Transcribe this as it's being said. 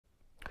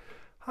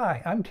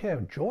Hi, I'm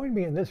Tim. Join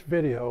me in this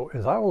video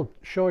as I will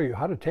show you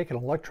how to take an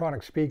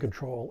electronic speed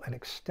control and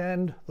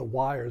extend the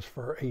wires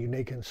for a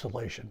unique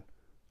installation.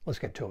 Let's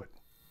get to it.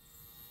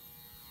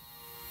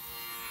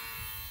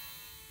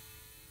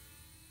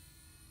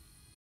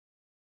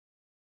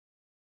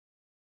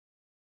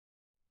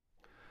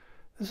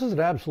 This is an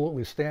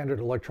absolutely standard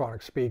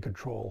electronic speed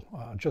control.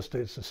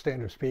 It's a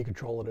standard speed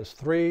control. It has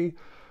three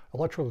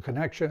electrical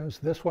connections.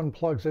 This one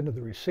plugs into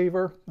the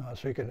receiver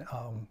so you can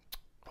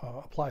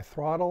apply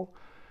throttle.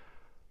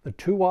 The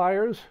two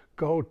wires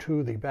go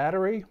to the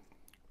battery.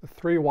 The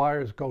three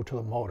wires go to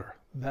the motor.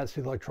 That's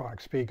the electronic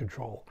speed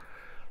control.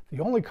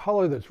 The only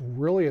color that's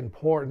really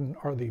important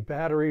are the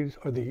batteries,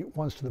 or the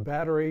ones to the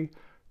battery.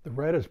 The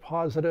red is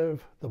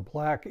positive, the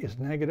black is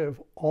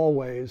negative,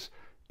 always.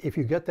 If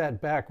you get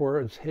that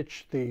backwards,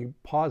 hitch the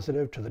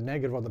positive to the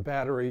negative on the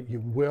battery,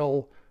 you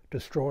will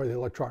destroy the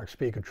electronic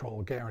speed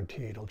control,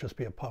 guaranteed. It'll just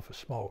be a puff of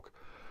smoke.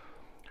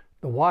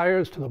 The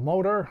wires to the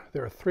motor,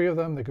 there are three of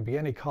them. They could be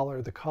any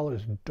color. The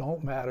colors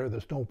don't matter.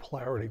 There's no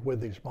polarity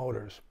with these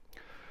motors.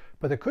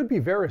 But there could be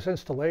various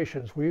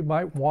installations. We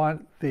might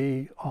want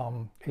a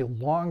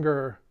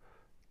longer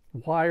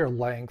wire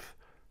length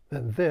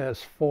than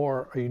this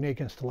for a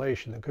unique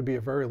installation. It could be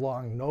a very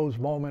long nose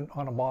moment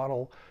on a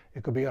model.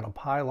 It could be on a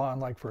pylon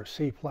like for a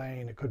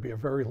seaplane. It could be a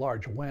very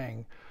large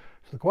wing.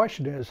 So the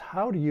question is,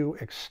 how do you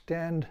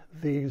extend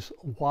these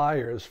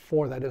wires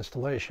for that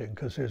installation?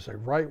 Because there's a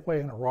right way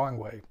and a wrong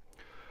way.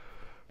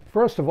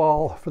 First of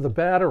all, for the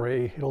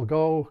battery, it'll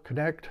go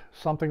connect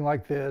something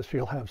like this.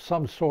 You'll have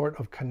some sort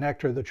of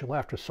connector that you'll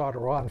have to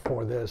solder on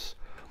for this.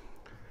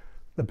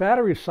 The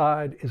battery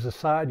side is the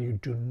side you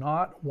do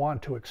not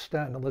want to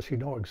extend unless you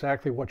know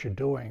exactly what you're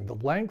doing. The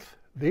length,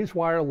 these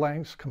wire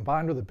lengths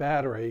combined with the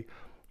battery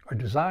are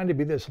designed to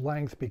be this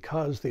length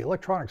because the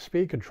electronic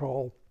speed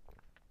control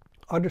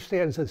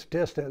understands this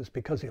distance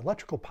because the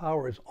electrical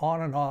power is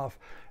on and off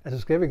as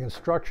it's giving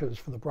instructions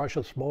for the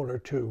brushless motor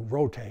to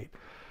rotate.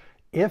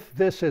 If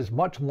this is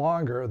much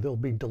longer, there'll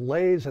be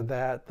delays in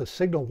that, the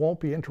signal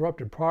won't be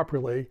interrupted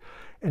properly,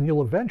 and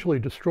you'll eventually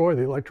destroy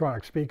the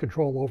electronic speed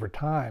control over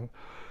time.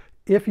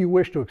 If you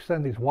wish to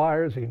extend these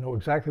wires and you know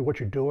exactly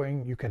what you're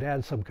doing, you can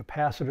add some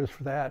capacitors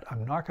for that.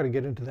 I'm not going to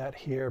get into that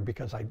here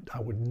because I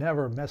would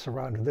never mess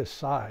around to this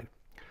side.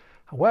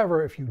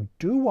 However, if you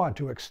do want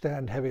to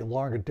extend, have a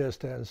longer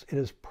distance, it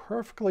is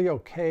perfectly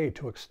okay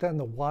to extend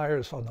the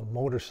wires on the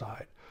motor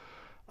side.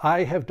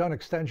 I have done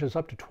extensions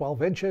up to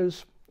 12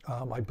 inches.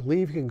 I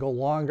believe you can go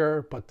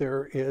longer, but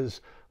there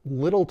is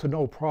little to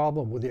no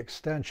problem with the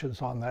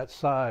extensions on that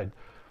side.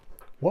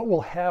 What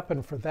will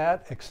happen for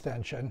that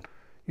extension,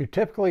 you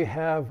typically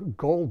have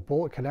gold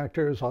bullet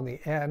connectors on the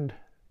end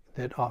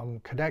that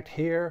connect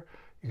here.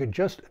 You can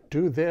just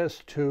do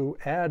this to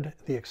add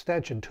the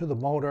extension to the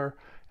motor,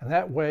 and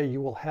that way you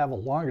will have a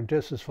longer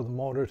distance from the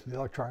motor to the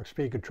electronic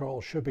speed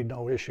control. Should be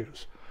no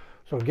issues.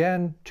 So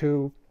again,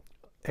 to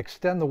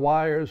extend the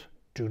wires,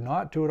 do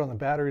not do it on the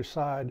battery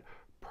side.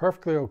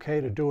 Perfectly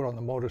okay to do it on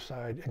the motor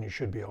side, and you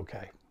should be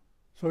okay.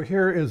 So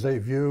here is a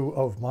view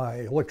of my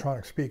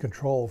electronic speed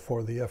control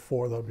for the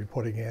F4 that I'll be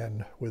putting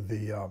in with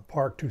the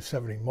Park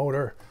 270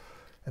 motor,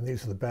 and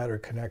these are the battery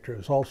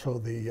connectors. Also,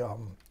 the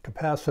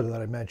capacitor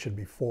that I mentioned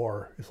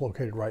before is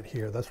located right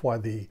here. That's why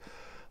the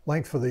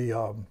length for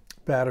the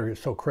battery is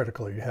so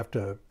critical. You have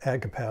to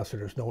add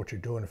capacitors, know what you're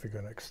doing if you're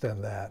going to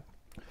extend that.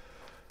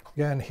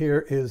 Again,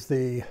 here is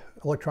the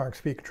electronic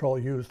speed control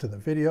used in the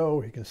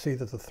video. You can see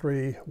that the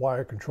three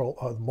wire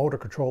motor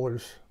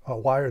controllers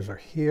wires are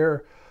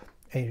here,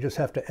 and you just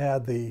have to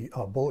add the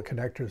bullet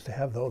connectors to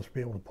have those to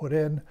be able to put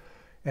in.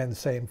 And the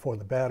same for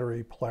the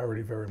battery,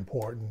 polarity very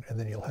important, and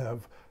then you'll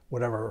have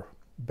whatever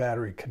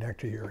battery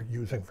connector you're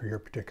using for your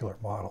particular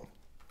model.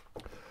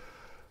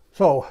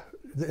 So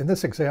in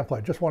this example,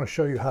 I just want to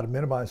show you how to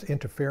minimize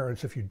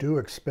interference if you do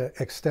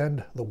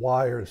extend the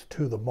wires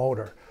to the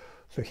motor.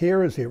 So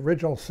here is the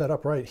original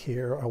setup right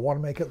here. I want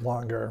to make it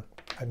longer.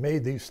 I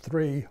made these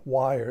three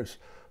wires,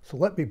 so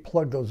let me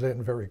plug those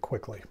in very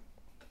quickly.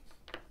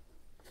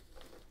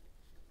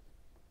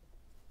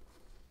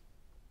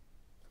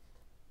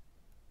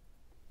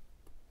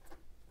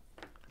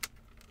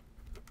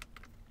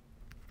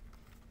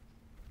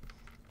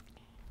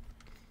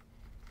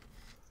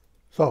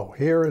 So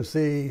here is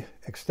the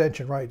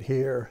extension right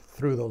here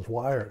through those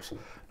wires.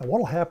 Now what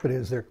will happen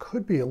is there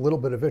could be a little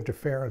bit of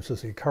interference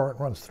as the current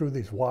runs through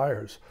these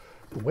wires.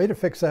 The way to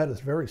fix that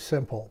is very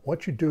simple.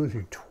 What you do is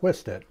you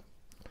twist it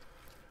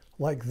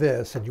like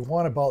this, and you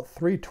want about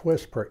 3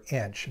 twists per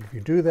inch. And if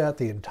you do that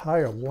the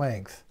entire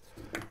length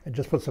and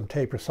just put some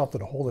tape or something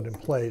to hold it in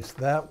place,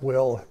 that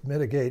will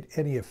mitigate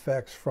any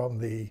effects from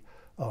the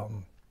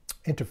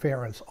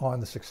interference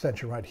on this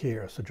extension right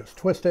here. So just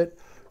twist it,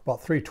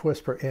 about 3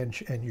 twists per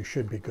inch, and you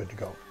should be good to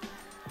go.